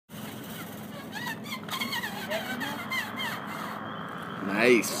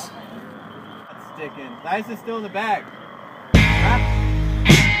Nice. That's sticking. Dice is still in the back.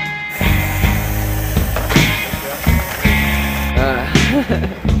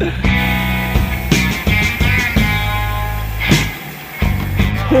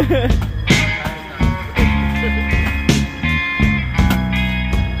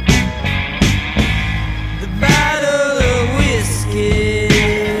 The bottle of whiskey.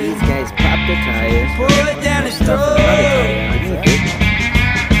 These guys pop the tires. Pour it down his throat.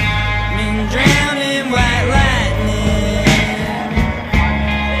 Been drowned in white lightning.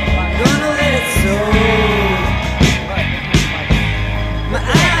 Gonna let it soak. My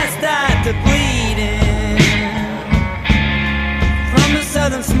eyes start to bleeding from the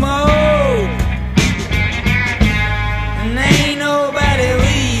southern smoke. And ain't nobody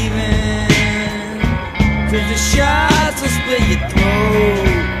leaving, 'cause the shots will split your throat.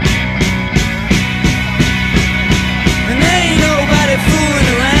 And ain't nobody fooling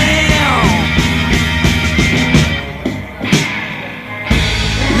around.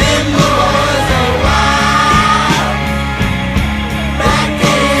 Them boys are wild, back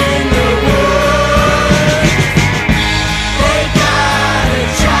in the woods. They got a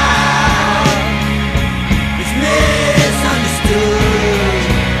child that's misunderstood.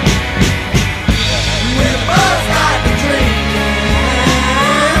 We're both got the drinking.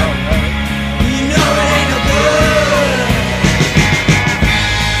 You know it ain't no good.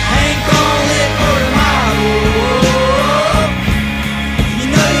 Ain't gonna live for tomorrow. You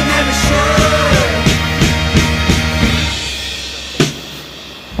know you never should.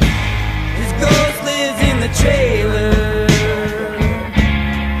 His ghost lives in the trailer.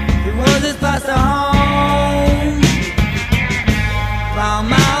 It was his foster home. 5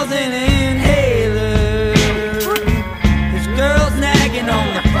 miles in an inhaler. His girl's nagging on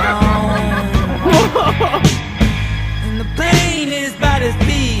the phone. And the pain is about his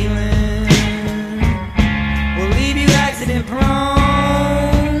feeling will leave you accident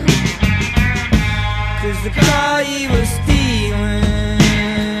prone. 'Cause the car he was stealing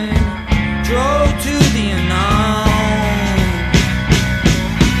drove to the unknown.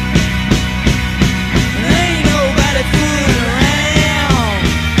 And ain't nobody fooling around.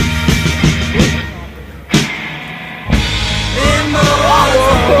 Them boys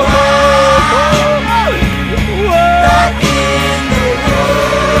are wild, back in the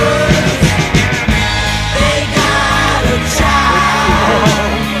woods. They got a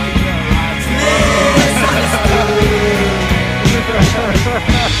child that's misunderstood.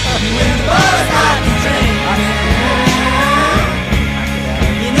 When the boys got to drinking.